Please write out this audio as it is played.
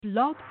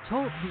Blog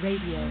Talk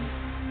Radio.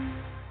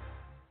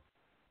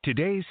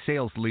 Today's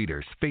sales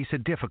leaders face a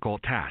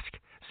difficult task,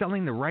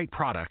 selling the right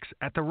products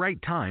at the right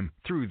time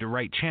through the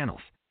right channels.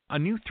 A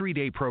new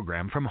 3-day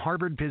program from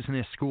Harvard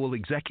Business School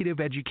Executive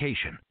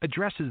Education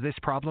addresses this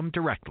problem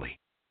directly.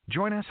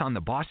 Join us on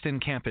the Boston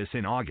campus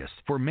in August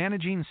for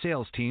Managing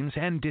Sales Teams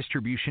and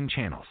Distribution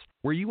Channels,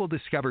 where you will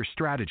discover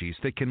strategies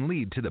that can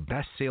lead to the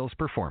best sales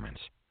performance.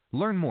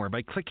 Learn more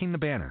by clicking the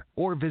banner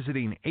or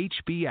visiting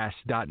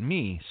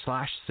hbs.me/sales.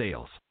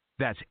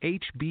 That's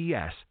hbs.me/sales.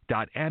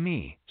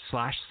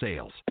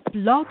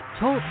 Blog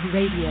Talk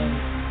Radio.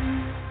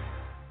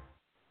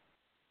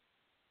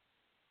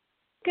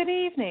 Good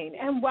evening,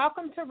 and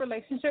welcome to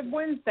Relationship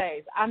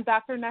Wednesdays. I'm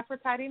Dr.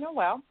 Nefertiti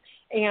Noel,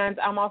 and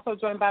I'm also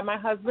joined by my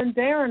husband,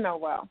 Darren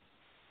Noel.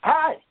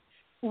 Hi.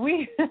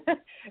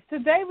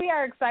 Today we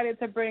are excited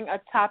to bring a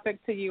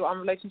topic to you on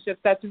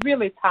relationships that's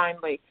really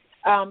timely,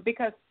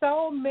 because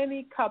so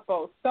many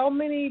couples, so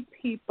many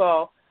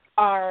people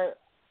are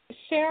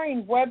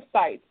sharing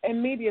websites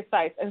and media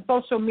sites and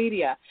social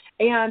media.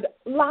 And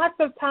lots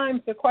of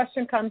times the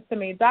question comes to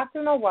me,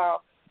 Dr.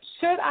 Noel,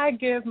 should I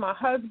give my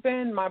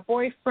husband, my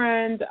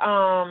boyfriend,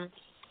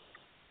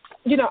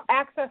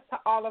 access to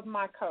all of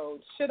my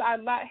codes? Should I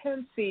let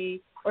him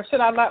see, or should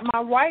I let my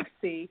wife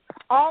see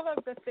all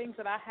of the things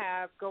that I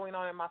have going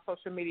on in my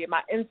social media,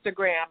 my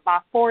Instagram, my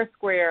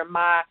Foursquare,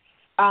 my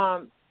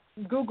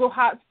Google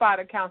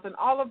Hotspot accounts, and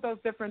all of those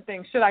different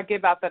things? Should I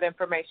give out that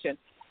information?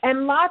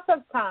 And lots of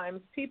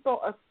times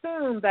people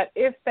assume that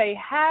if they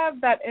have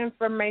that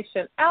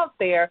information out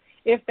there,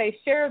 if they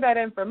share that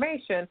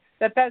information,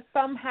 that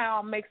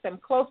somehow makes them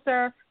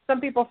closer. Some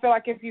people feel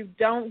like if you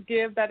don't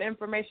give that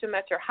information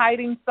that you're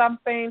hiding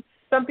something.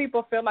 Some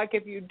people feel like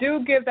if you do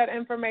give that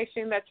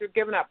information that you're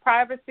giving up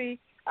privacy.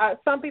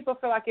 Some people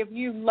feel like if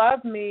you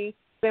love me,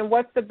 then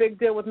what's the big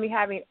deal with me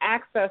having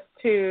access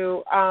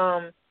to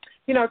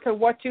to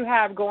what you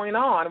have going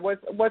on?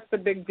 What's the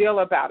big deal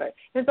about it?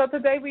 And so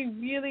today we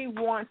really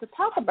want to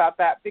talk about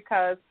that,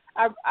 because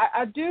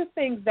I do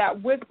think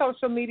that with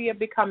social media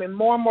becoming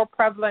more and more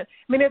prevalent,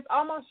 it's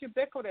almost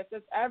ubiquitous.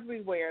 It's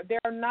everywhere. There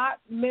are not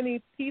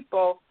many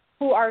people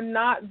who are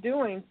not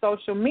doing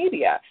social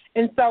media.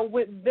 And so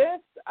with this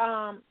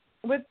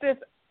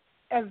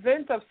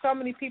event of so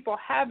many people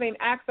having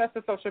access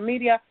to social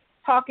media,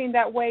 talking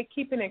that way,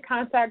 keeping in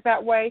contact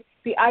that way,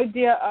 the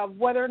idea of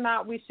whether or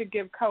not we should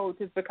give codes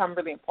has become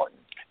really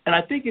important. And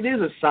I think it is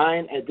a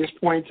sign at this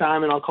point in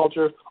time in our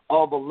culture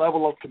of a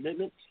level of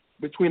commitment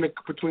between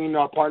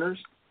our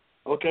partners.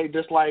 Okay,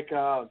 just like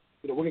we're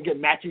gonna get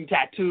matching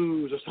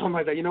tattoos or something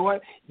like that. You know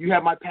what? You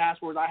have my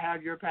passwords, I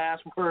have your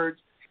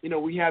passwords.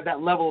 We have that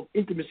level of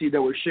intimacy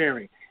that we're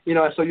sharing.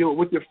 So you're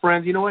with your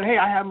friends. You know what? Hey,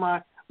 I have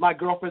my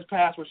girlfriend's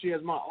password. She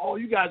has mine. Oh,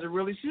 you guys are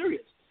really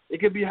serious. It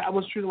could be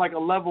almost treated like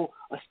a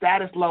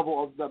status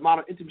level of the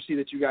amount of intimacy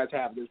that you guys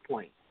have at this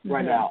point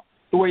right now,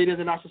 the way it is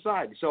in our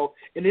society. So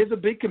it is a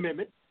big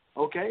commitment,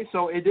 okay?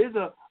 So it is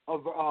a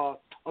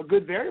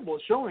good variable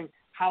showing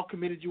how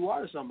committed you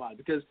are to somebody,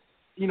 because,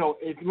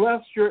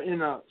 unless you're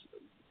in a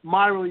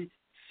moderately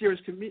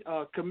serious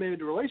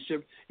committed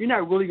relationship, you're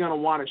not really going to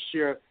want to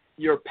share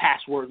your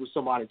password with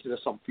somebody for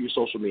your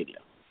social media.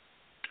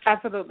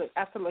 Absolutely,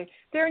 absolutely.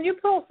 Darren, you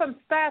pulled some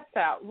stats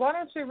out. Why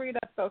don't you read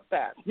us those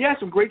stats? Yeah,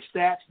 some great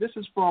stats. This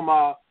is from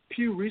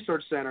Pew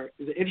Research Center.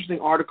 It's an interesting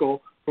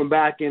article from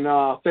back in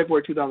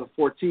February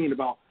 2014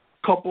 about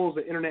couples,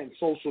 the internet, and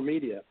social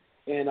media.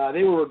 And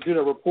they were doing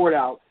a report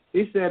out.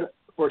 They said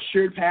for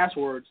shared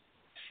passwords,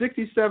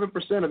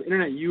 67% of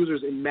internet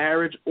users in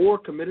marriage or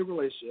committed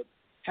relationship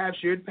have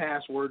shared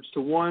passwords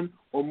to one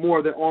or more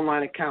of their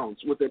online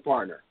accounts with their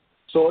partner.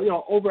 So,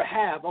 over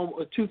half,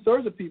 almost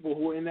 2/3 of people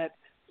who are in that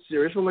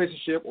serious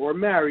relationship or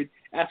married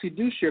actually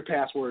do share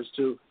passwords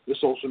to the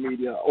social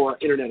media or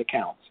internet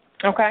accounts.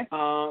 Okay.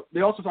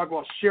 They also talk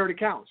about shared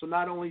accounts. So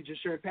not only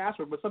just sharing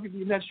passwords, but some people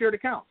even have shared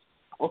accounts.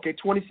 Okay,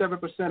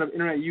 27% of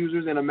internet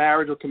users in a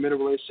marriage or committed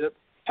relationship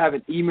have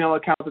an email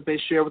account that they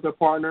share with their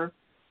partner.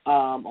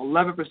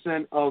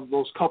 11% of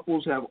those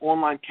couples have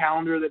online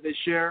calendar that they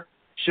share.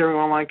 Sharing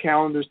online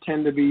calendars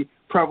tend to be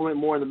prevalent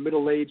more in the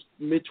middle-aged,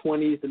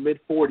 mid-20s to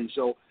mid-40s.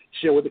 So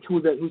share with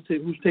who's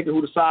taking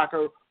who to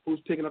soccer, who's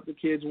picking up the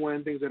kids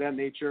when, things of that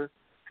nature.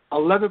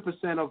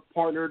 11% of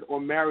partnered or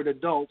married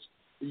adults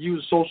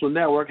use social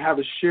network have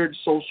a shared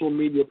social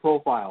media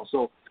profile.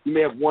 So you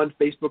may have one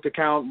Facebook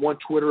account, one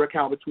Twitter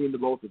account between the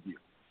both of you.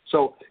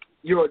 So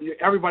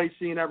everybody's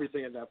seeing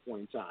everything at that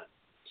point in time.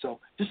 So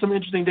just some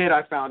interesting data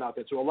I found out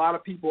there. So a lot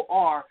of people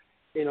are,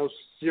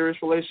 serious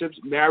relationships,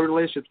 married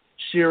relationships,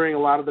 sharing a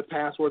lot of the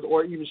passwords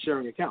or even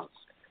sharing accounts.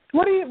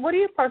 What do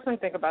you personally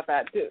think about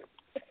that, dude?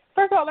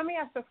 First of all, let me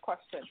ask this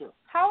question. Sure.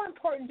 How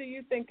important do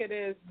you think it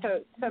is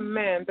to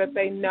men that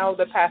they know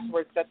the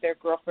passwords that their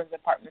girlfriends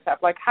and partners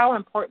have? Like, how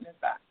important is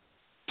that?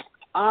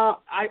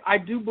 I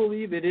do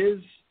believe it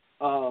is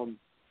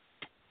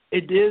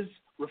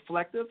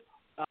reflective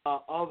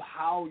of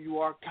how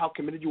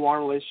committed you are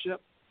in a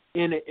relationship.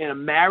 In a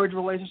marriage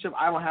relationship,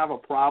 I don't have a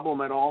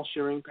problem at all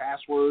sharing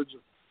passwords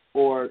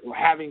or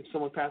having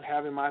someone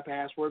having my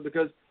password,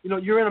 because,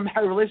 you're in a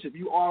married relationship.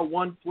 You are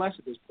one flesh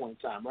at this point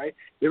in time, right?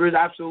 There is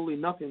absolutely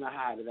nothing to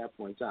hide at that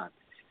point in time.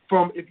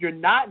 If you're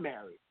not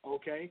married,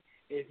 okay,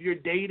 if you're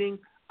dating,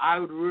 I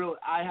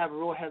have a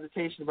real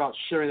hesitation about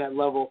sharing that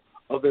level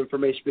of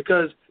information,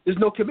 because there's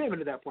no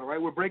commitment at that point,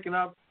 right? We're breaking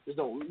up. There's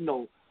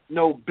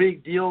no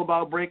big deal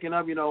about breaking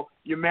up.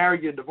 You're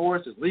married, you're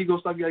divorced, there's legal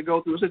stuff you got to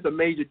go through. It's just a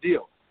major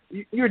deal.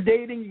 You're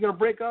dating, you're going to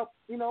break up,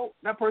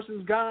 that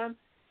person's gone,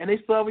 and they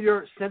still have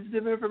your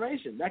sensitive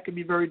information. That could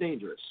be very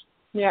dangerous.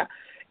 Yeah.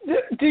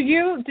 Do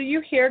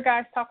you hear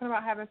guys talking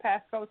about having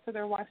passcodes to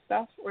their wife's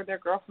stuff or their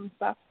girlfriend's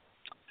stuff?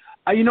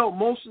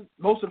 Most of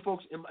the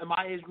folks in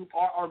my age group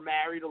are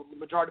married. The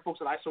majority of folks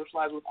that I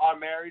socialize with are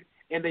married,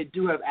 and they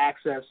do have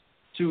access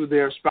to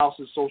their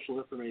spouse's social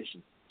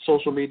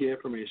media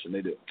information.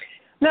 They do.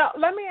 Now,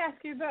 let me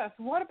ask you this.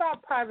 What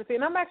about privacy?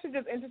 And I'm actually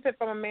just interested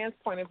from a man's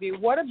point of view.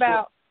 What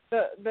about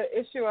the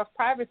issue of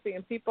privacy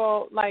and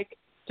people, like,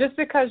 just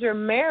because you're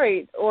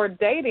married or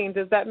dating,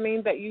 does that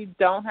mean that you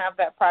don't have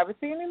that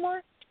privacy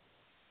anymore?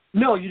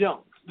 No, you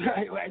don't.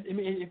 I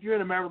mean, if you're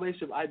in a married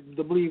relationship, I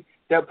believe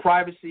that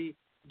privacy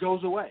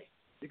goes away,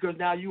 because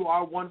now you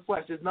are one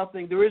flesh. There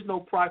is no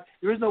private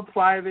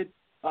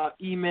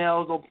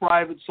emails, no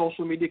private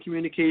social media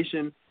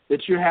communication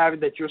that you're having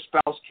that your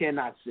spouse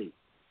cannot see.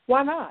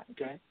 Why not?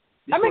 Okay.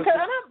 No. Okay,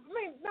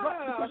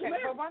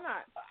 but why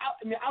not?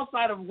 I mean,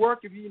 outside of work,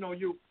 if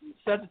you're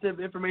sensitive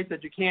information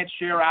that you can't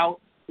share out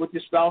with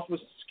your spouse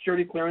with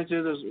security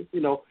clearances,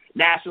 there's,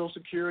 national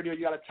security, or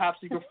you got a top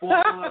secret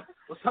formula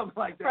or something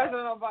like that.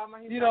 President Obama,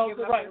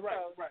 right.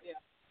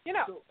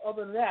 Yeah. So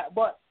other than that,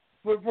 but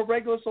for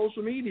regular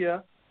social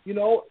media,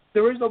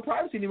 there is no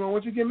privacy anymore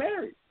once you get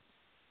married.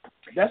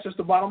 That's just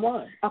the bottom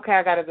line. Okay,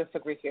 I got to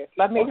disagree here.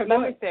 Let me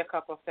say a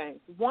couple of things.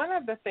 One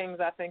of the things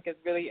I think is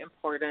really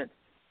important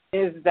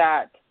is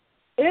that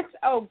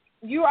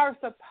you are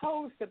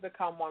supposed to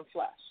become one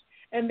flesh.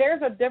 And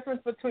there's a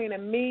difference between a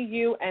me,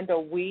 you, and a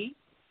we.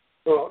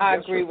 Well, I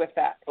agree with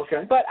that.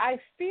 Okay. But I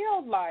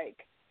feel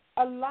like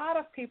a lot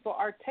of people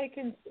are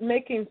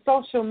making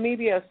social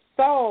media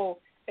so,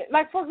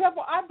 like, for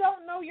example, I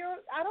don't know your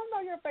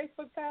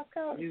Facebook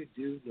passcode. You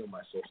do know my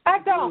social media. I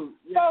don't.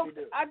 Yes, you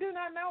do. I do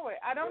not know it.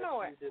 I don't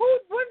know it. You do.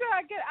 When did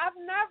I get? I've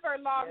never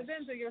logged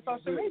into your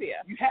social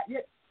media.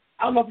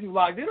 I don't know if you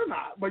logged in or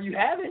not, but you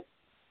have it.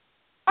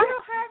 I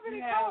don't have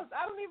any codes.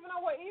 I don't even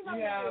know what email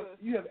you use.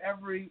 You have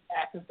every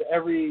access to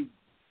every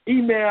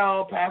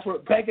email,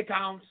 password, bank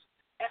accounts,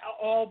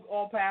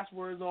 all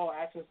passwords, all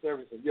access to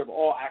everything. You have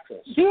all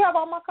access. Do you have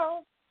all my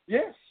codes?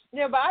 Yes.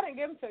 Yeah, but I didn't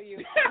give them to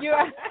you.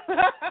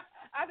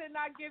 I did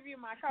not give you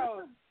my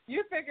codes.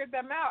 You figured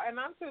them out, and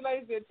I'm too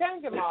lazy to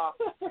change them all.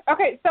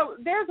 Okay, so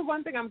there's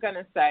one thing I'm going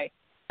to say.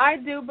 I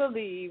do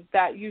believe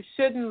that you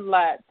shouldn't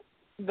let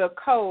the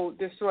code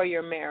destroy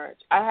your marriage.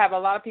 I have a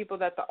lot of people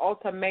that the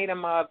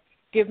ultimatum of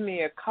give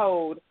me a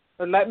code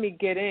or let me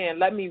get in,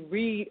 let me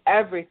read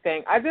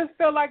everything. I just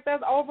feel like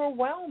that's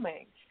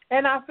overwhelming.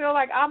 And I feel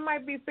like I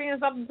might be saying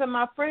something to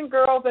my friend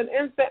girls and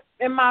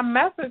in my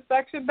message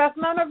section that's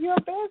none of your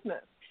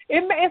business.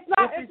 It's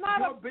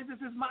not your business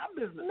is my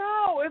business.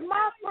 No, if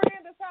my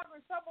friend is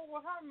having trouble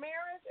with her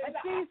marriage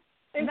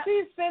and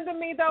she's sending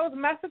me those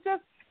messages,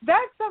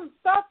 that's some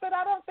stuff that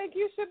I don't think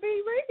you should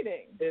be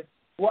reading.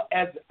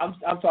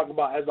 I'm talking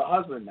about as a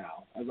husband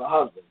now,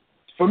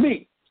 for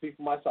me, speak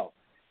for myself,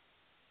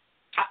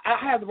 I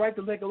have the right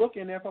to take a look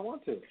in there if I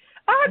want to.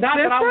 Not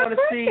that I want to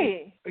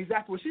see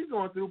exactly what she's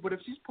going through, but if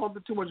she's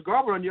pumping too much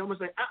garbage on you, I'm going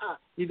to say,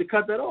 you need to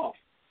cut that off.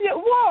 Yeah,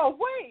 whoa,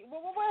 wait.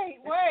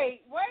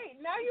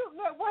 Now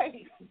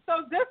wait. So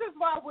this is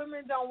why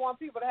women don't want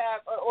people to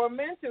have, or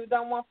men too,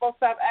 don't want folks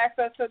to have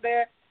access to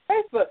their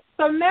Facebook.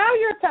 So now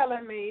you're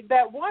telling me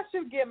that once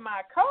you get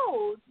my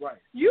code, right,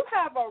 you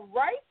have a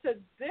right to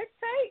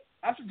dictate?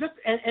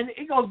 And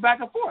it goes back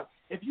and forth.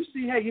 If you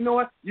see, hey, you know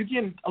what, you're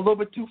getting a little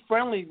bit too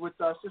friendly with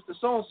Sister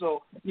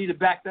So-and-so, you need to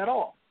back that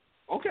off.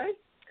 Okay.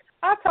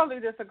 I totally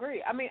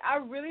disagree. I mean, I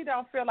really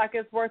don't feel like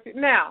it's worth it.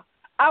 Now,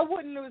 I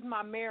wouldn't lose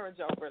my marriage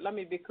over it. Let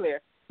me be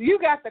clear. You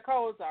got the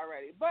codes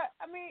already. But,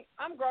 I mean,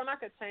 I'm grown. I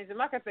could change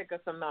them. I could think of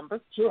some numbers.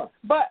 Sure.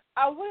 But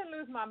I wouldn't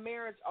lose my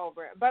marriage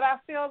over it. But I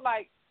feel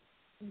like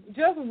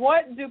just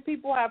what do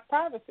people have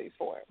privacy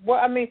for? Well,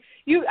 I mean,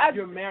 you're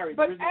married.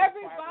 But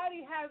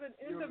everybody has an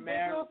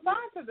individual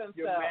side to themselves.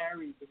 You're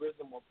married. There is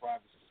no more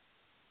privacy.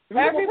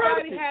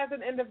 Everybody has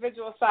an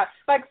individual side.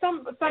 Like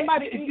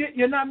somebody. If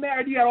you're not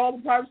married, you got all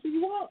the privacy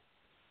you want.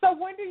 So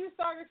when do you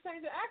start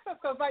exchanging access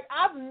codes? Like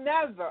I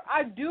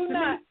do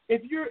not.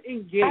 If you're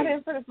engaged. I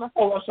didn't finish my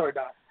phone. Oh, I'm sorry,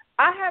 Doc.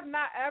 I have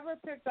not ever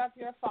picked up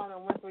your phone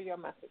and went through your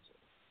messages.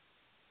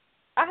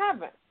 I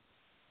haven't.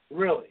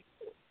 Really?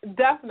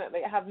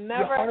 Definitely. I have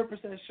never. You're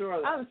 100% sure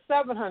of that? I'm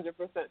 700%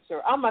 sure.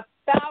 I'm 1,000%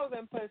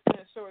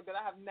 sure that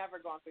I have never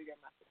gone through your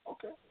messages.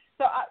 Okay.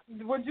 So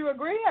would you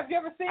agree? Have you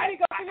ever seen me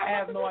go through your messages? I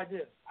have no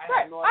idea.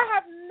 I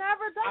have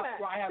never done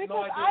that. I have because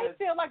no idea. I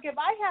feel like if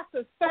I have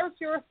to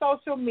search your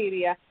social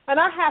media and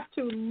I have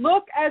to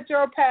look at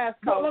your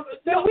passcode,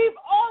 then we've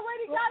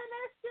already got an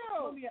issue.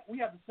 We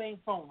have the same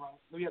phone, right?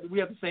 We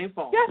have the same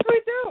phone. Yes,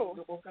 we do.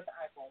 We both got the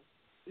iPhone.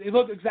 They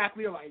look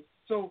exactly alike.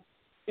 So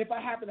if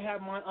I happen to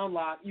have mine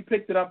unlocked, you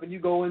picked it up and you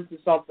go into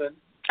something.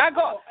 I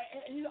go.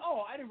 I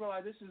didn't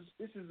realize this is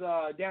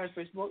Darren's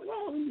Facebook.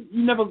 Oh,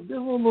 you never. There's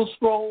a little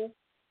scroll.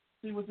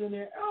 See what's in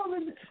there.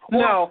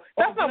 No,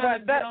 that's not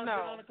what. Get on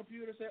the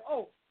computer. Say,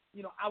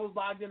 I was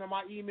logged in on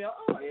my email.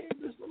 Oh, hey,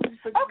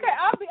 okay,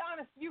 I'll be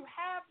honest. You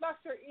have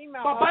left your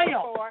email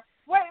before.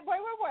 Wait.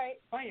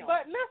 Bam.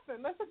 But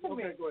listen to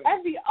me. Go ahead.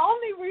 And the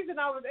only reason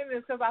I was in it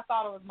is because I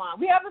thought it was mine.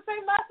 We have the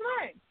same last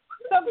name.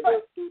 So,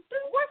 but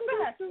what's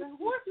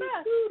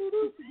that?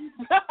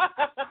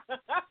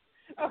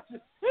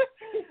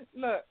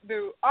 Look,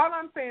 dude, all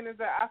I'm saying is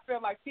that I feel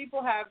like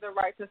people have the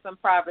right to some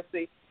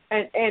privacy.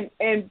 And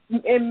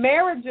in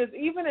marriages,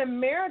 even in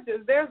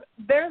marriages, there's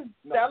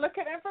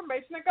delicate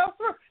information that goes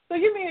through. So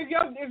you mean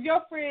if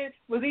your friend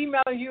was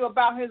emailing you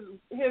about his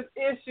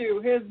issue,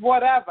 his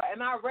whatever,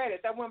 and I read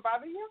it, that wouldn't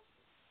bother you?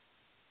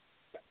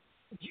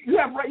 You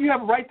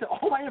have a right to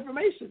all my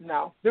information.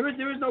 No, there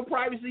is no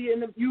privacy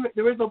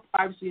there is no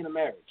privacy in a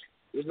marriage.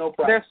 There's no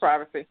privacy. There's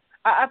privacy.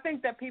 I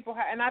think that people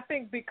have, and I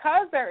think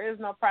because there is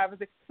no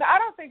privacy, now I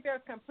don't think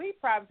there's complete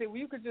privacy where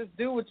you could just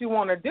do what you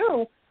want to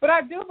do, but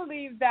I do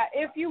believe that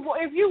if you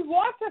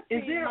want to see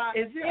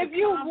if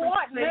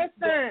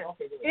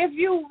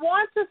you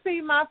want to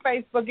see my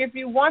Facebook, if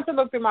you want to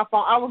look through my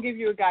phone, I will give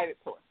you a guided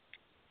tour.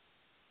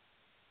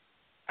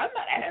 I'm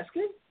not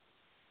asking.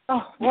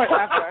 Oh,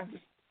 whatever.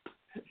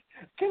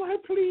 Can I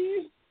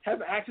please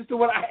have access to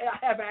what I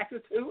have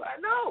access to? I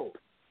know.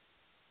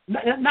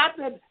 Not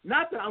that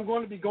I'm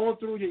going to be going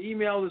through your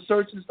email and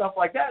search and stuff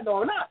like that.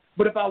 No, I'm not.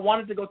 But if I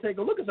wanted to go take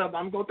a look at something,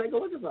 I'm going to take a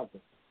look at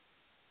something.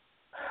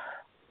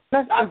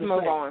 Let's move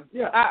on.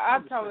 Yeah, I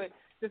totally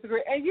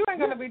disagree. And you ain't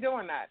going to be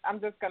doing that.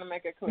 I'm just going to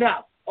make it clear.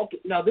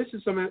 Now this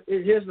is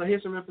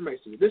here's some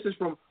information. This is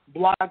from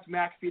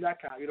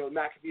blogsmcafee.com.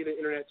 McAfee, the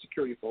internet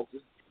security folks.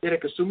 It's a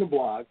consumer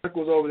blog. It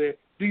goes over there.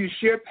 Do you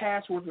share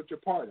passwords with your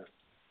partner?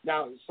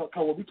 Now,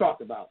 what we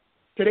talked about.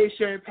 Today,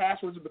 sharing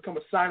passwords has become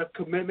a sign of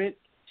commitment,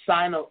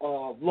 sign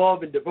of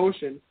love and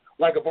devotion,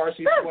 like a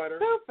varsity sweater.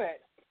 That's stupid.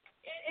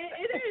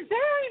 It is.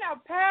 Sharing a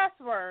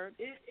password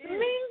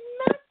means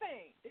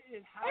nothing. It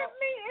is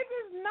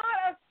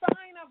not a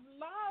sign of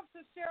love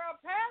to share a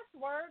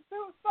password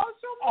to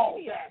social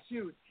media. Oh, that's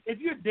huge. If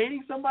you're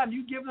dating somebody,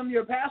 you give them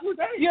your password.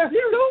 You're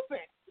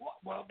stupid.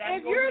 Well,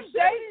 if you're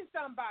dating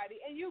somebody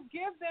and you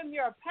give them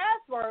your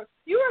password,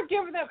 you are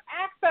giving them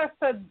access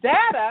to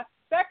data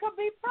that could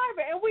be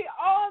private. And we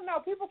all know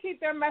people keep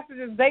their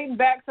messages dating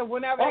back to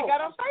whenever they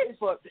got on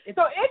Facebook.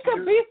 So it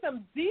could be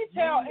some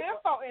detailed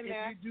info in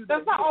there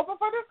that's not open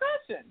for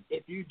discussion.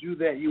 If you do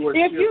that, you are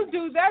If you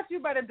do that,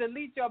 you better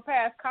delete your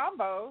past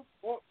combos.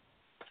 Well,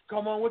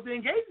 come on with the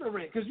engagement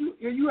ring, because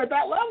you're at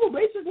that level,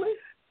 basically.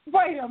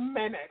 Wait a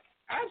minute.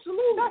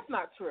 Absolutely. That's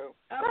not true.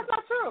 That's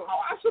not true.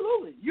 Oh,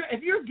 absolutely.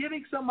 If you're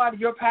giving somebody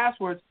your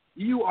passwords,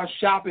 you are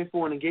shopping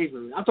for an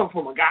engagement ring. I'm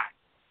talking from a guy.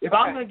 If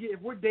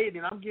we're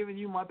dating, I'm giving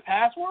you my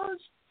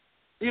passwords.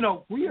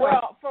 Well,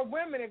 for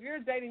women, if you're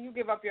dating, you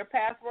give up your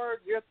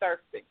passwords, you're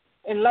thirsty.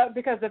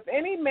 Because if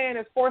any man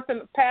is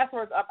forcing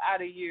passwords up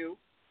out of you,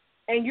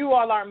 and you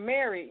all are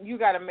married, you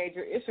got a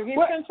major issue. He's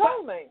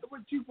controlling.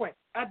 But 2 points.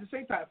 At the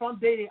same time, if I'm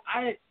dating,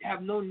 I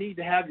have no need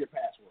to have your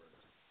passwords.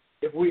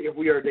 If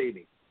we are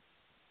dating,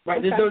 right?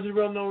 Okay. There's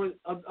real no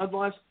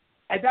unless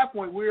at that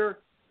point we're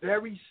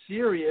very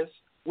serious.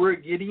 We're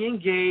getting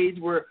engaged.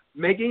 We're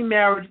making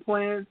marriage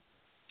plans.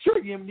 Sure,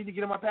 you need to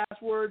get in my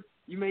password.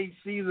 You may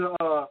see the,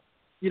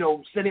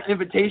 sending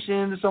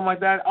invitations or something like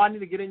that. I need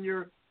to get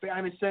in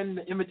send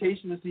the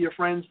invitations to your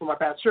friends for my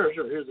password.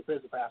 Sure. Here's the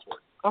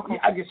password.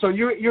 Okay. So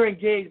you're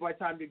engaged by the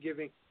time you're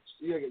giving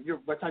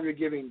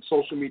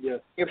social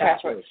media your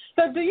password.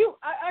 So do you?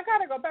 I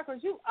gotta go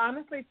backwards. You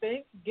honestly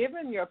think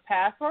giving your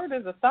password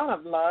is a sign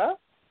of love?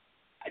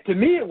 To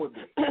me, it would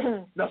be.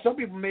 Now, some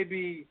people may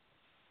be.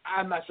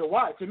 I'm not sure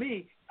why. To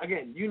me,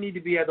 again, you need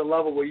to be at the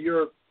level where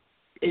you're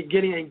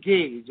getting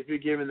engaged if you're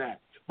giving that.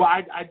 But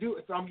I do.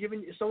 If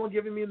someone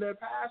giving me their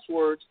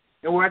passwords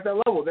and we're at that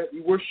level, that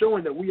we're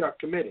showing that we are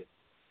committed.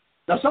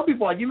 Now, some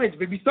people, like you mentioned,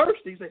 may be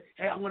thirsty. Say,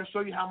 hey, I'm going to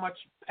show you how much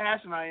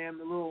passionate I am.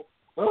 I'm real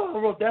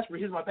desperate.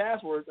 Here's my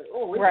password. Like,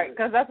 right,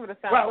 because that's what it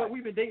sounds like. Well,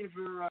 we've been dating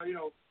for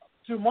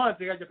 2 months.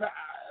 They got your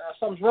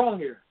something's wrong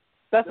here.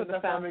 That's what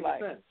it sounds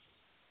like. Sense.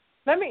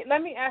 Let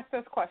me ask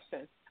this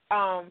question.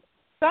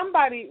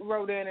 Somebody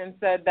wrote in and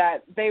said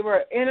that they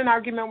were in an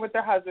argument with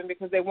their husband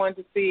because they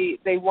wanted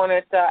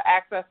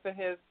access to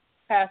his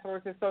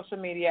passwords, his social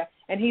media,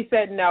 and he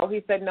said no.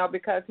 He said no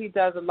because he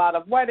does a lot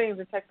of weddings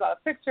and takes a lot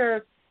of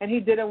pictures, and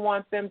he didn't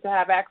want them to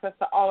have access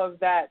to all of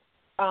that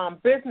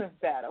business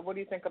data. What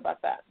do you think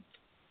about that?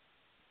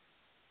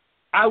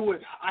 I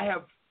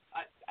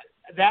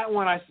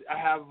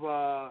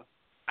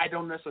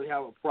don't necessarily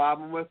have a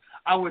problem with.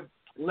 I would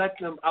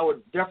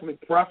definitely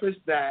preface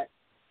that.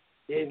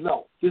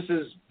 No, this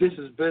is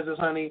business,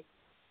 honey.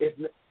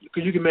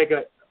 Because you can make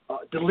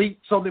delete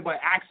something by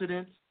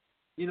accident.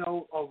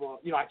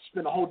 I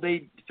spent a whole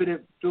day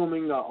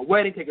filming a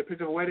wedding, taking a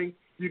picture of a wedding.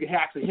 You can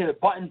actually hit a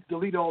button,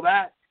 delete all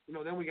that.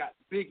 Then we got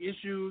big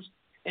issues.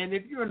 And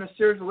if you're in a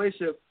serious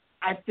relationship,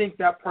 I think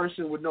that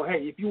person would know, hey,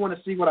 if you want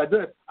to see what I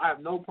did, I have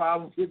no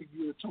problem giving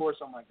you a tour or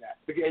something like that.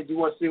 If you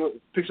want to see what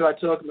pictures I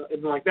took,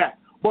 anything like that.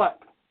 But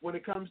when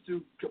it comes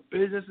to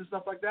business and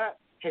stuff like that,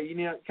 hey, you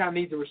kind of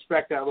need to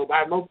respect that a little bit. I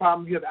have no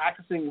problem you have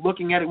accessing,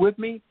 looking at it with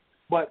me,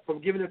 but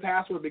from giving the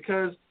password,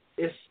 because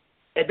it's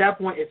at that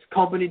point it's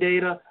company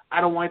data.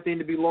 I don't want anything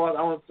to be lost. I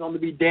don't want something to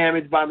be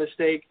damaged by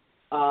mistake.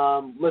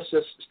 Let's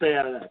just stay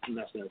out of that from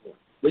that standpoint.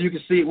 But you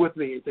can see it with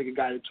me and take a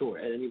guided tour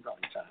at any point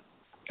in time.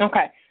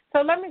 Okay.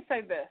 So let me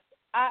say this.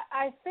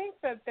 I think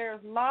that there's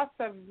lots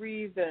of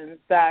reasons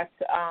that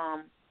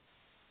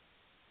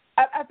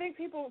I think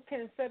people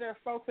consider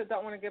folks that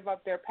don't want to give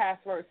up their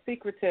passwords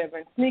secretive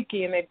and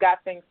sneaky and they've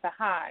got things to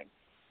hide.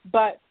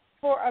 But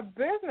for a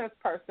business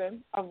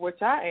person, of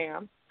which I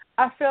am,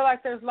 I feel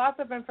like there's lots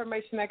of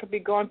information that could be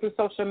going through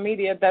social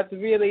media that's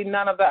really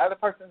none of the other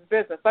person's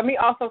business. Let me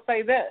also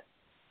say this.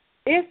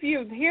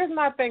 Here's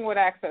my thing with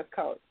access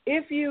codes.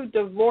 If you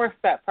divorce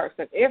that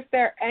person, if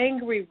they're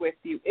angry with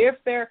you, if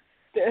their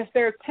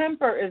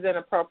temper is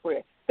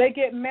inappropriate, they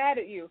get mad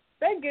at you,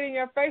 they can get in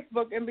your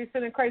Facebook and be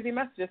sending crazy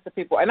messages to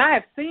people. And I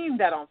have seen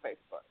that on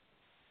Facebook.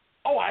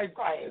 Oh, I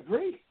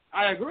agree.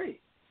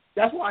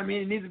 That's why,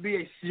 it needs to be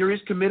a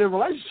serious, committed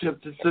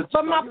relationship.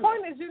 But my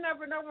point is, you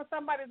never know when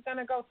somebody's going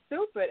to go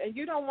stupid, and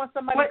you don't want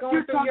somebody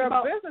going through your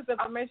business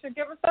information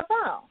giving stuff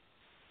out.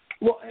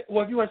 Well,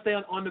 if you want to stay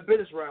on the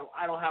business route,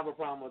 I don't have a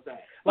problem with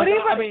that.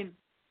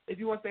 If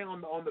you want to stay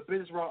on the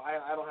business route,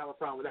 I don't have a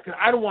problem with that, because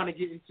I don't want to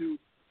get into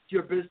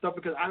your business stuff,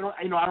 because I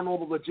don't know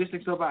the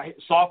logistics about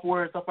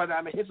software and stuff like that.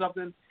 I may hit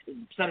something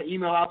and send an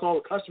email out to all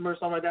the customers,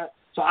 something like that.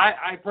 So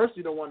I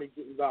personally don't want to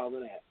get involved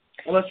in that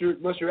unless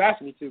you're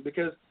asking me to,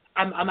 because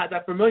I'm not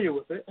that familiar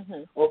with it.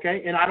 Mm-hmm.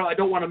 Okay, and I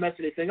don't want to mess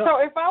anything up. So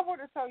if I were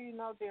to tell you,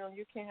 no, Darren,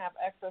 you can't have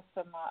access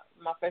to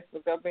my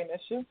Facebook, that'll be an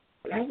issue.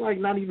 That's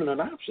not even an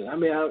option. I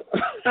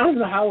don't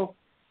know how.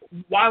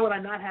 Why would I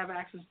not have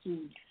access to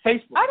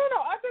Facebook? I don't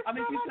know.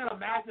 If you send a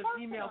massive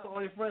email to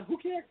all your friends, who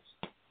cares?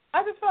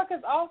 I just feel like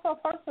it's all so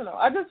personal.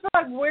 I just feel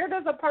like, where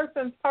does a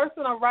person's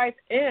personal rights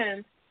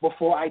end?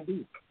 Before I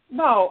do.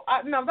 No,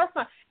 that's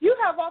not. You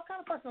have all kind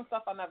of personal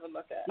stuff I never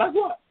look at. Like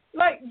what?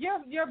 Like your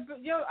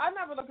I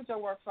never look at your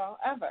work phone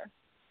ever.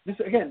 This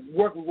again,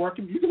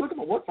 working. You can look at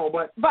my work phone,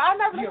 but I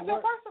never look at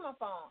your personal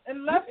phone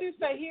unless you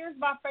say, "Here's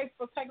my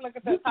Facebook. Take a look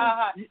at this.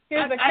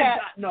 Here's a cat."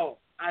 No,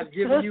 I've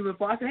given you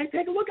info. I said, "Hey,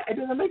 take a look at it.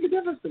 It doesn't make a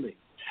difference to me."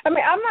 I'm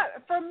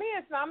not. For me,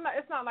 it's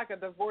not like a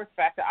divorce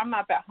factor. I'm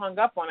not that hung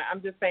up on it.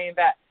 I'm just saying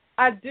that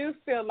I do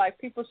feel like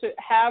people should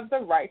have the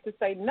right to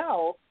say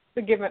no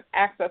to giving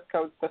access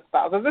codes to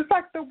spouses. It's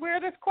like the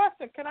weirdest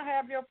question. Can I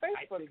have your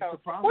Facebook code?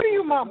 What are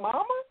you, my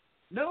mama?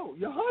 No,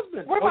 your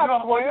husband. What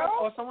about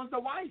or someone's the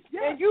wife.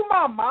 Yeah. And you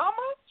my mama?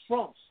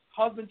 Trumps.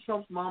 Husband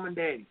trumps mom and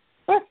daddy.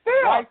 But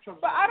still,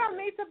 I don't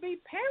need to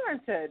be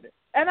parented.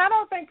 And I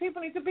don't think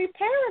people need to be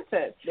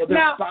parented. Well,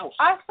 now, spouse.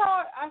 I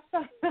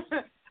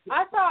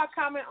saw a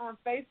comment on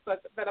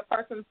Facebook that a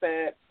person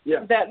said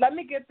that, let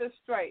me get this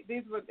straight.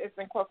 It's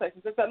in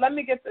quotations. It said, let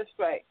me get this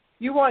straight.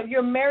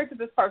 You're married to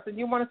this person.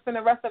 You want to spend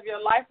the rest of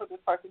your life with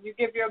this person. You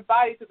give your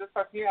body to this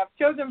person. You have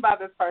children by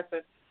this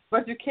person.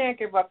 But you can't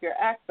give up your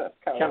access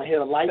code. Kind of hit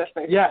a like?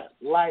 Yes,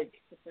 like.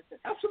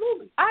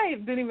 Absolutely. I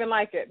didn't even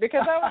like it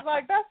because I was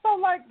like,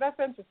 that's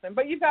interesting.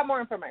 But you got more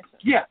information.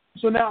 Yeah.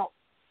 So now,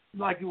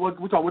 like we're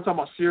talking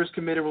about serious,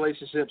 committed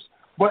relationships.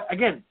 But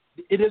again,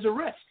 it is a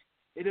risk.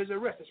 It is a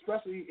risk,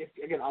 especially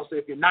I'll say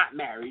if you're not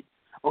married.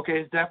 Okay,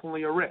 it's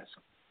definitely a risk.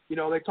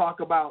 They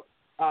talk about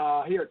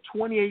here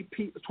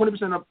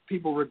 20% of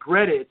people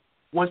regretted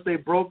once they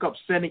broke up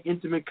sending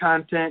intimate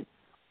content.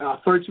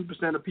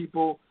 32% of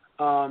people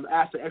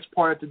ask the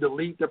ex-partner to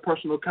delete their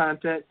personal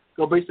content.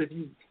 So basically, if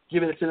you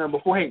give it to them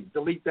before, hey,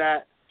 delete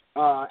that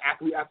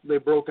after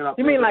they've broken up.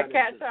 You mean like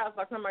cat shots,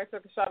 like somebody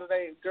took a shot of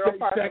their girl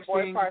part,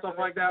 boy part, stuff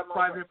like that,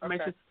 private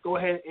information. Okay. Go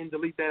ahead and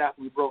delete that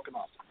after we've broken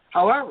up.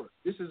 However,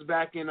 this is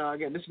back in,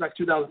 this is back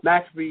 2000.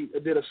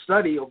 McAfee did a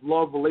study of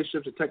love,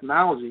 relationships, and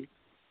technology,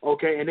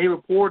 okay, and they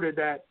reported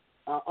that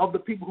of the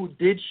people who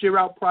did share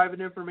out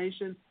private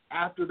information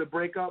after the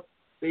breakup,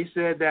 they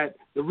said that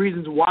the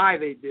reasons why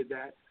they did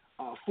that,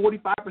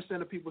 45%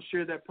 of people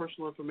shared that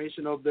personal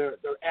information of their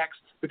ex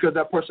because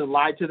that person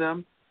lied to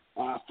them.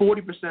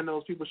 40% of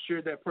those people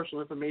shared that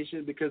personal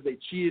information because they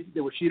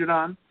were cheated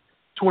on.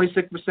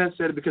 26%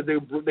 said it because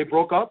they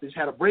broke up, they just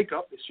had a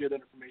breakup, they shared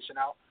that information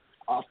out.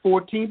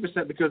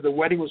 14% because the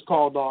wedding was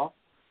called off.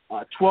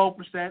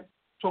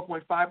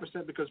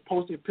 12.5% because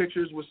posting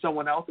pictures with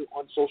someone else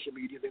on social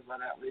media, things like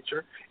that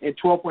nature, and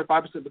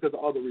 12.5% because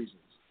of other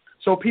reasons.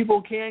 So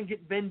people can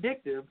get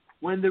vindictive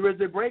when there is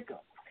a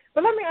breakup.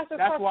 But let me ask you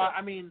a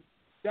question.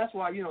 That's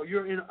why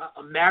you're in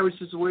a marriage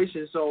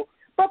situation. So,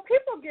 but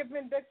people get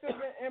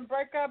vindictive in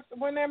breakups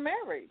when they're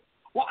married.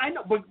 Well, I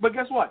know, but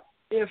guess what?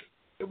 If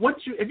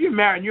you're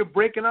married and you're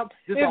breaking up,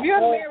 there's a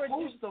whole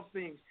host of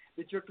things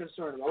that you're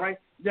concerned about, right?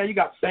 Now you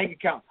got bank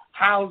accounts,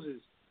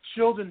 houses,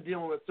 children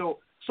dealing with. So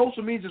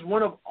social media is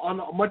one of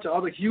a bunch of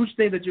other huge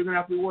things that you're going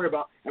to have to worry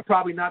about, and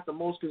probably not the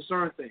most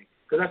concerned thing.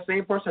 Because that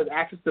same person has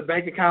access to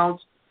bank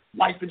accounts,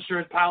 life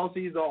insurance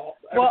policies, or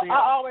everything else.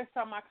 I always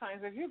tell my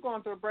clients, if you're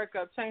going through a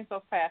breakup, change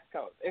those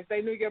passcodes. If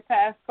they knew your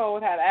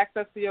passcode, had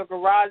access to your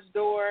garage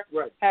door,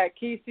 right, had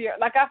keys to your,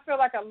 like I feel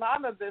like a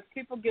lot of this,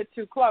 people get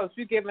too close.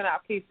 You're giving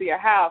out keys to your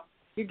house.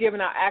 You're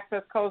giving out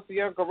access codes to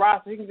your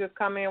garage, so he can just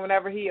come in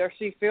whenever he or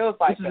she feels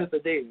like it. This is if they're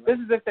dating. Right?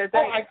 This is if they're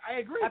dating. I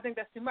agree. I think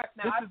that's too much.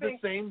 Now,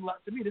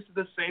 to me, this is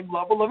the same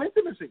level of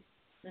intimacy.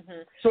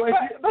 Mm-hmm. So if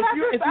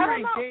you're Know.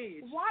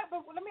 engaged, Why?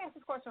 But let me ask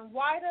this question: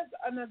 Why does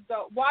an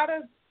adult? Why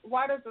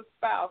does a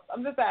spouse?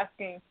 I'm just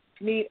asking.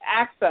 Need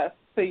access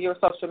to your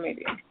social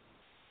media?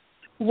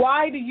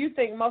 Why do you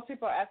think most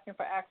people are asking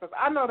for access?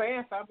 I know the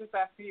answer. I'm just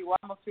asking you why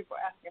most people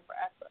are asking for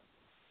access.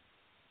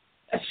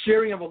 A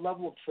sharing of a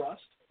level of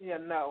trust. Yeah,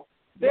 no.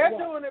 They're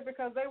doing it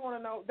because they want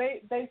to know.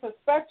 They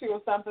suspect you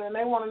of something and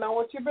they want to know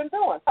what you've been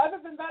doing. Other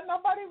than that,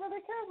 nobody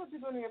really cares what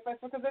you're doing on your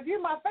Facebook. Because if you're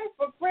my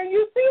Facebook friend,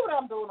 you see what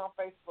I'm doing on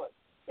Facebook.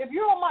 If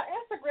you're on my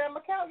Instagram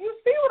account, you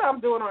see what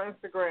I'm doing on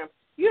Instagram.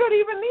 You don't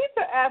even need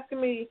to ask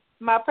me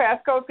my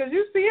passcode because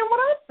you're seeing what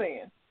I'm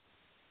seeing.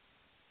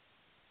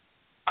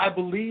 I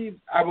believe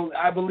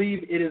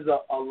it is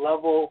a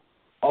level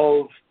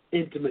of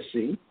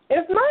intimacy.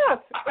 It's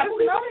not. I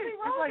believe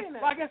nothing wrong in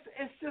it. I guess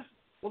it's just.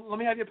 Well, let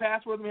me have your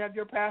password. Let me have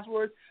your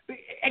password. But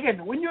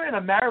again, when you're in a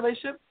married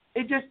relationship,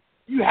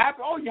 you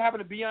happen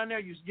to be on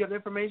there. You give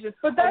information.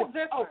 But that's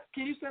different. Oh,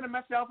 can you send a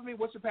message out for me?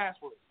 What's your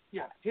password?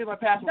 Yeah, here's my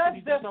password. That's can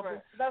you do different.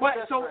 something? That's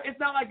different. So it's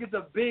not like it's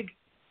a big.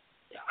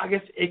 I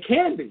guess it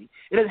can be.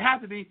 It doesn't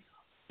have to be.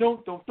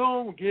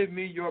 Don't give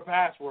me your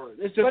password.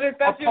 It's just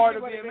a part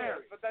of being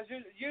married. But that's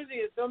usually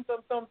it's don't.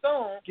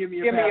 Give me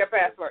your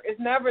password.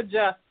 It's never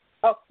just.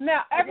 Oh,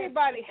 now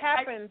everybody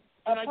happens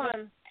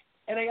upon.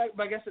 And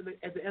I guess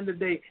at the end of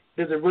the day,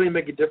 does it really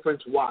make a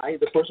difference why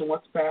the person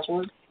wants the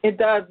password? It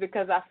does,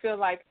 because I feel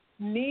like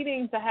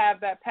needing to have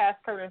that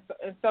passcode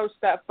and search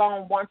that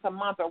phone once a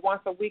month or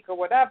once a week or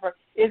whatever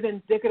is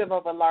indicative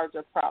of a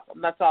larger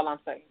problem. That's all I'm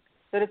saying.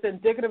 That it's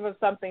indicative of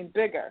something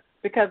bigger,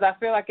 because I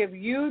feel like if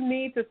you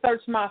need to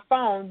search my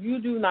phone, you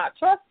do not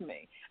trust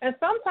me. And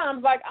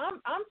sometimes, like,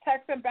 I'm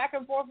texting back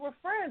and forth with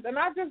friends, and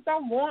I just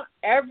don't want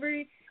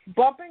every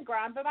bump and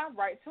grind that I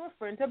write to a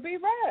friend to be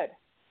read.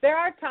 There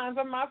are times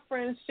when my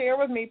friends share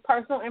with me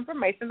personal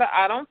information that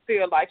I don't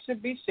feel like should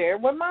be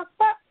shared with my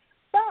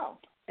spouse.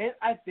 And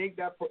I think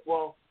that,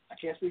 well, I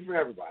can't speak for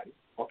everybody,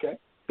 okay?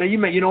 But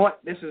you know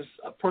what? This is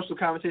a personal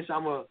conversation.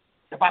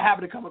 If I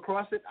happen to come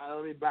across it,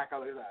 let me back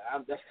out of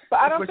that. But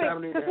I don't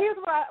think, because here's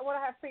what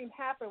I have seen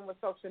happen with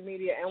social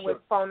media and with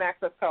phone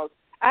access codes.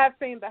 I have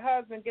seen the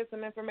husband get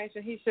some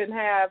information he shouldn't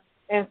have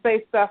and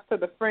say stuff to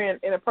the friend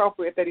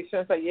inappropriate that he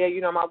shouldn't say.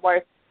 Yeah, my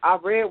wife, I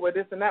read where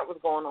this and that was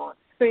going on.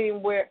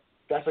 Seeing where.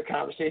 That's a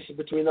conversation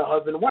between the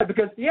husband and wife,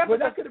 because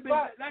that could have been.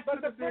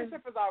 But the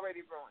friendship is already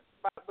ruined.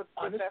 With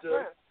that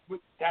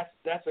friend.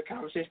 That's a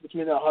conversation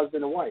between the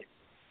husband and wife,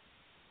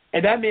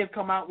 and that may have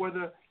come out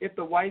if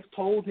the wife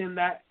told him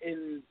that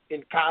in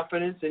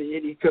confidence, and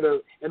he could have,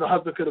 and the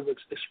husband could have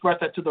expressed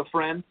that to the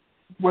friend,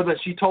 whether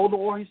she told him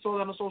or he saw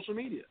it on social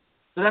media.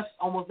 So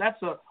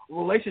that's a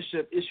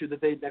relationship issue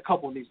that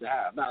couple needs to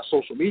have, not a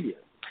social media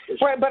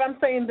issue. Right, but I'm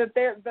saying that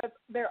there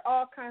are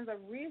all kinds of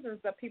reasons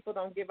that people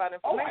don't give out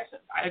information.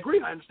 I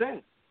agree. I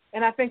understand.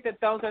 And I think that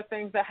those are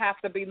things that have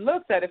to be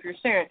looked at if you're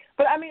sharing.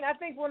 But, I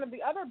think one of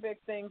the other big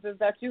things is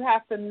that you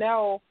have to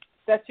know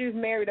that you've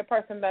married a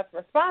person that's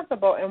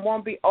responsible and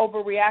won't be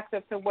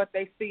overreactive to what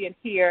they see and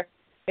hear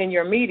in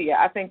your media.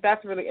 I think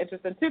that's really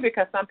interesting, too,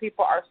 because some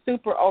people are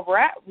super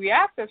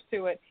overreactive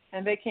to it,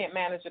 and they can't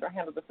manage it or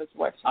handle the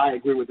situation. I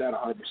agree with that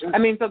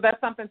 100%. So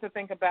that's something to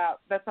think about.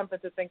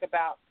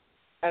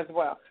 As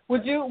well.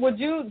 Would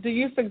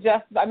you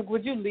suggest?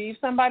 Would you leave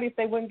somebody if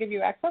they wouldn't give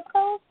you access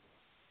codes?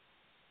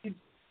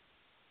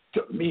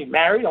 Me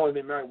married? I've only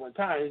been married one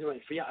time.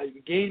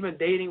 Engagement,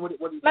 dating. What do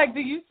you like? Do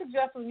you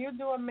suggest when you're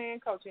doing man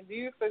coaching? Do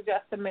you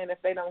suggest to men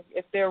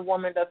if their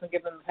woman doesn't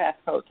give them the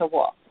passcode to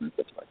walk in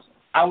the situation?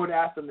 I would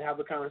ask them to have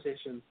a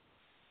conversation.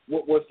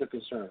 What's the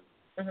concern?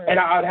 Mm-hmm. And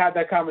I would have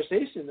that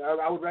conversation.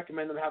 I would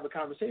recommend them have a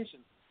conversation.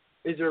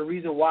 Is there a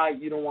reason why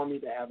you don't want me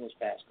to have those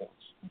passcodes?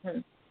 Mm-hmm.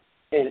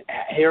 And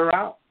hear her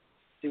out.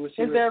 Is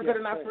there a good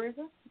enough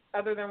reason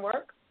other than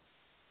work?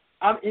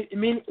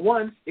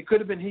 One, it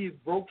could have been he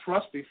broke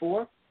trust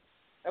before.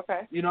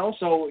 Okay.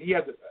 So he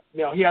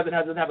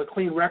doesn't have a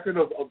clean record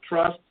of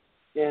trust,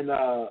 and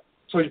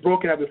so he's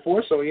broken that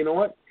before. So you know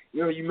what?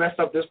 You messed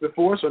up this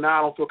before, so now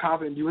I don't feel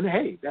confident in doing it.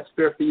 Hey, that's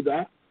fair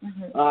feedback.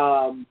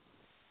 Mm-hmm.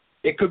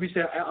 It could be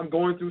said, I'm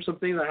going through some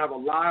things. I have a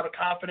lot of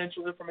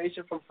confidential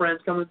information from friends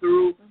coming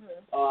through.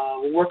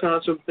 Mm-hmm. We're working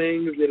on some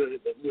things that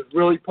are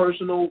really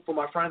personal for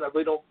my friends. I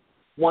really don't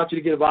want you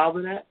to get involved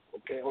in that,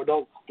 okay, or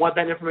don't want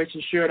that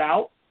information shared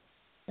out,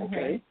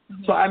 okay.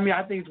 Mm-hmm. So,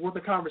 I think it's worth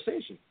a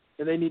conversation,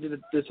 and they needed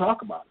to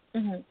talk about it.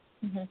 Mm-hmm.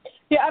 Mm-hmm.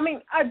 Yeah, I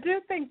mean, I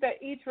do think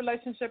that each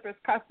relationship is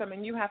custom,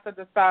 and you have to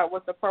decide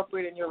what's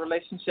appropriate in your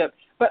relationship.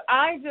 But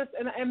I just,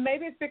 and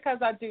maybe it's because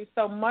I do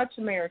so much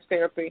marriage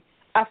therapy,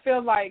 I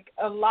feel like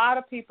a lot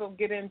of people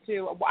get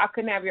into, well, I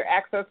couldn't have your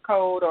access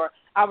code, or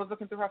I was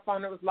looking through her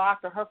phone, it was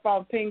locked, or her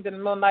phone pinged in the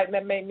middle of the night, and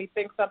that made me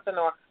think something,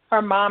 or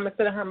her mom is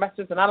sending her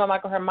messages, and I don't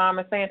like what her mom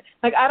is saying.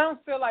 Like, I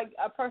don't feel like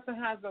a person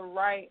has the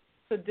right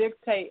to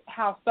dictate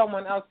how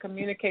someone else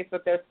communicates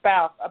with their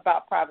spouse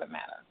about private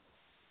matters.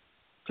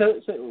 Say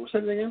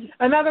that again?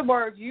 In other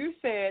words, you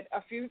said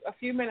a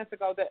few minutes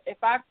ago that if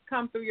I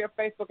come through your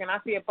Facebook and I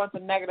see a bunch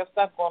of negative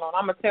stuff going on,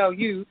 I'm going to tell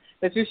you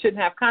that you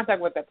shouldn't have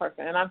contact with that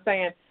person. And I'm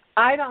saying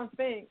I don't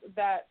think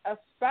that a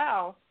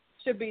spouse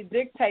should be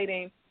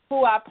dictating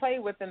who I play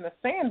with in the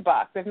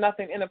sandbox if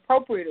nothing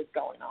inappropriate is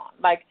going on.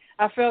 Like,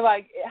 I feel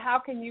like, how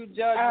can you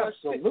judge?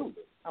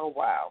 Absolutely. Oh,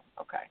 wow.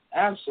 Okay.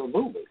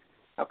 Absolutely.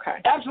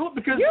 Okay.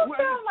 Absolutely, because you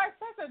sound like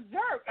such a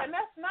jerk, and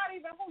that's not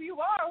even who you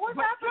are. What's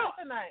happening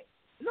tonight?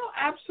 No,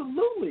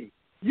 absolutely.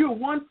 You're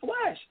one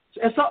flesh.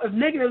 And so if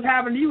negative is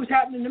happening to you, it's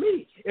happening to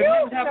me. If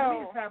negative is happening to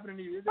me, it's happening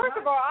to you. First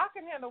of all, I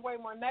can handle way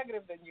more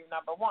negative than you,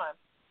 number one.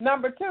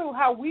 Number two,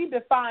 how we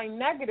define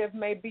negative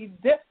may be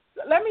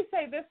Let me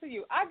say this to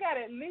you. I got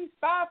at least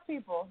 5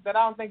 people that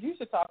I don't think you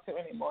should talk to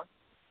anymore.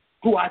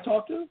 Who I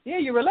talk to? Yeah,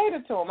 you're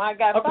related to them. I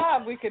got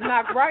 5 we can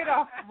knock right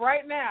off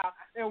right now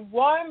in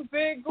one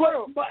big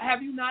group. But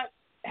have you not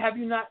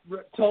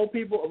told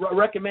people,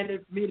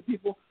 recommended me to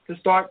people to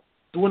start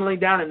dwindling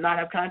down and not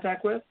have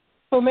contact with?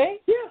 For me?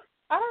 Yeah.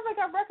 I don't think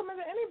I've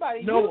recommended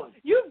anybody. No one.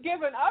 You've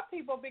given up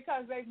people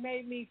because they've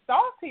made me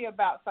salty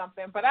about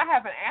something, but I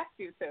haven't asked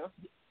you to.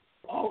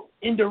 Oh,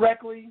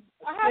 indirectly?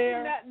 I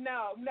haven't.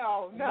 No.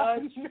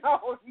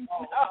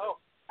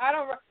 I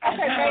don't.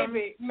 Okay,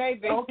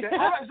 maybe. Okay.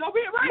 So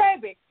be it right.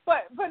 Maybe,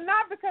 but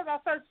not because I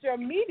searched your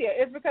media.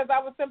 It's because I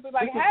was simply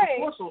like, hey.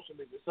 Before social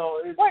media.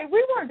 So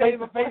we weren't dating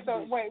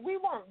before. We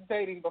weren't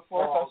dating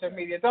before social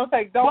media. Don't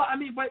take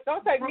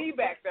me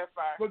back that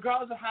far.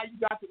 Regardless of how you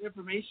got the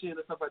information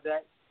and stuff like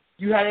that,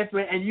 you had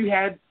information, and you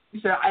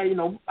said,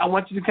 I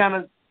want you to kind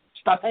of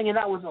stop hanging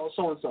out with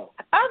so and so.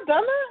 I've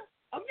done that.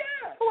 Oh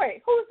yeah.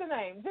 Wait, who's the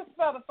name? Just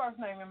spell the first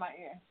name in my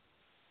ear.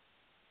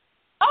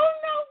 Oh,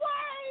 no way!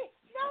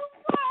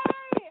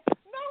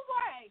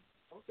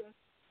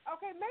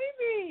 Okay,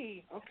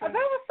 maybe. Okay. That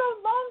was so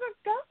long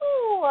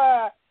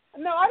ago.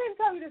 No, I didn't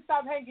tell you to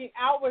stop hanging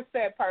out with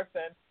said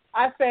person.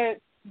 I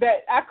said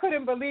that I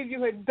couldn't believe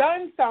you had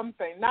done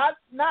something, not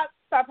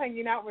stop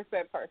hanging out with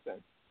said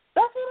person.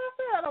 That's what I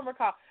said. I don't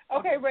recall.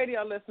 Okay,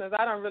 radio listeners,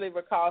 I don't really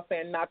recall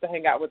saying not to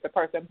hang out with the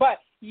person. But,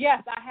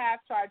 yes, I have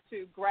tried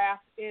to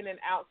graft in and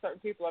out certain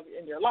people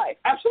in your life.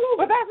 Absolutely.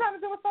 But that's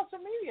nothing to do with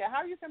social media. How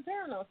are you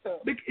comparing those two?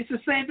 It's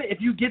the same thing. If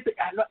you get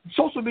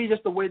social media is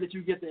just the way that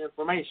you get the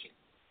information.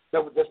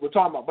 That's what we're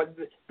talking about. But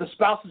the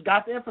spouse has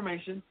got the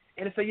information,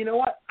 and they say, you know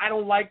what, I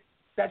don't like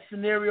that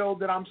scenario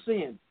that I'm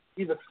seeing.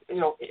 Either,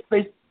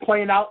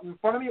 playing out in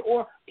front of me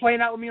or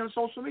playing out with me on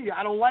social media.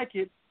 I don't like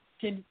it.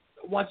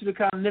 Want you to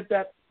kind of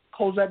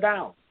close that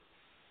down.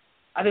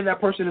 I think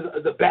that person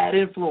is a bad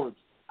influence.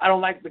 I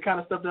don't like the kind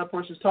of stuff that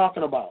person's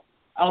talking about.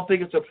 I don't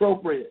think it's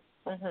appropriate.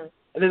 Mm-hmm.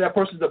 I think that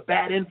person's a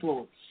bad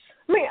influence.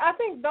 I mean, I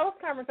think those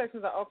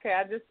conversations are okay.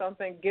 I just don't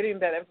think getting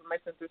that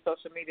information through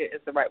social media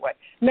is the right way.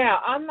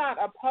 Now, I'm not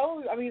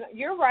opposed. I mean,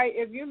 you're right.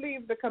 If you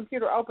leave the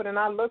computer open and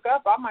I look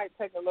up, I might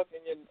take a look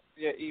in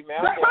your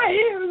email. Right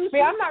here. I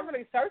mean, I'm not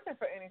really searching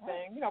for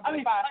anything.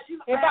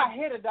 If I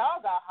hit a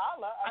dog, I'll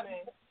holler.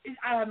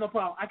 I have no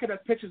problem. I could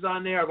have pictures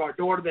on there of our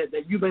daughter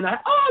that you may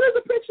not. Oh,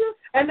 there's a picture.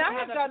 And I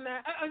have done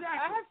that. Exactly.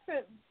 I have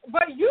sent,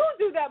 but you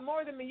do that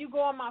more than me. You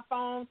go on my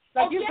phone,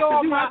 you go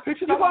on my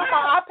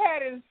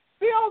iPad and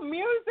feel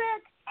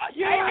music.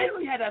 I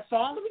only had that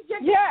song. Let me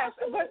get Yes,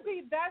 but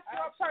see, that's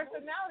your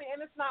personality,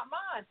 and it's not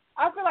mine.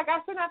 I feel like I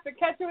shouldn't have to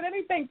catch you with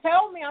anything.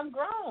 Tell me I'm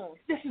grown.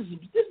 This is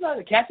not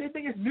a catch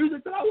anything. It's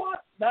music that I want.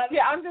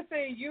 I'm just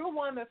saying you're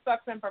one that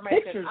sucks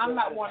information. Pictures I'm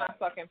not one that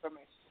suck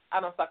information. I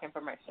don't suck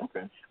information.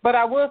 Okay. But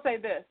I will say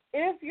this.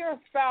 If your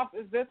spouse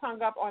is this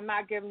hung up on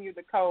not giving you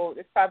the code,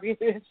 it's probably an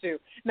issue.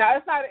 Now,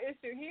 it's not an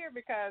issue here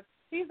because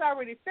he's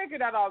already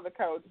figured out all the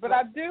codes. But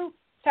I do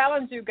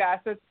challenge you guys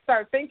to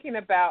start thinking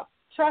about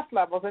trust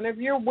levels. And if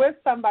you're with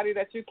somebody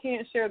that you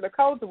can't share the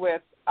codes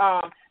with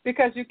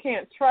because you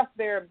can't trust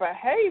their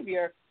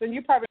behavior, then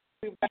you probably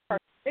leave that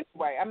person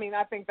anyway. I mean,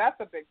 I think that's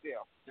a big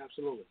deal.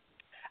 Absolutely.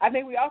 I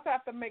think we also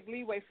have to make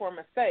leeway for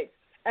mistakes,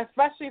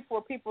 especially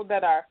for people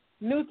that are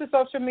new to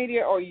social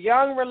media or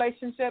young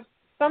relationships.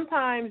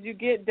 Sometimes you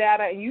get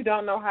data and you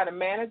don't know how to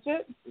manage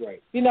it.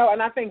 Right.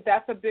 And I think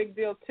that's a big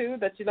deal, too,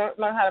 that you don't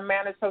learn how to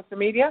manage social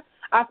media.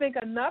 I think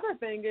another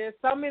thing is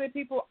so many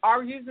people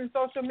are using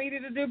social media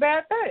to do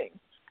bad things.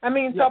 I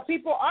mean, so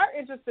people are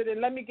interested in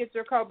let me get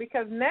your code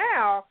because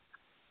now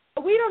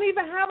we don't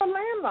even have a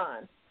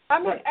landline. I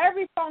mean, right.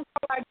 every phone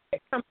call I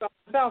get comes on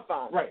the cell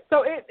phone. Right.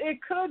 So it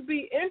could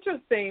be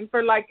interesting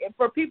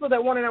for people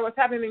that want to know what's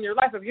happening in your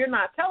life. If you're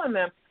not telling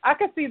them, I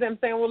could see them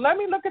saying, well, let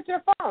me look at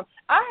your phone.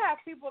 I have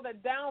people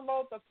that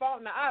download the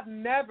phone. Now, I've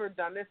never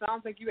done this. I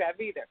don't think you have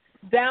either.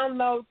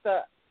 Download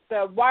the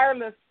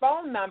wireless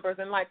phone numbers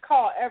and,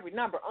 call every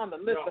number on the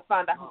list to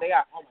find out who they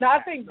are. Now,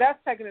 I think that's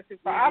taking it too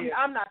far.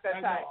 I'm not that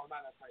type. No, I'm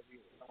not that type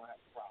either. I don't have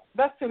a problem.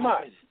 That's too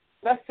much.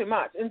 That's too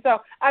much. And so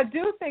I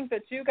do think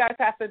that you guys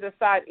have to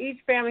decide, each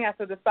family has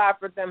to decide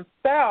for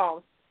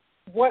themselves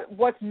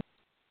what's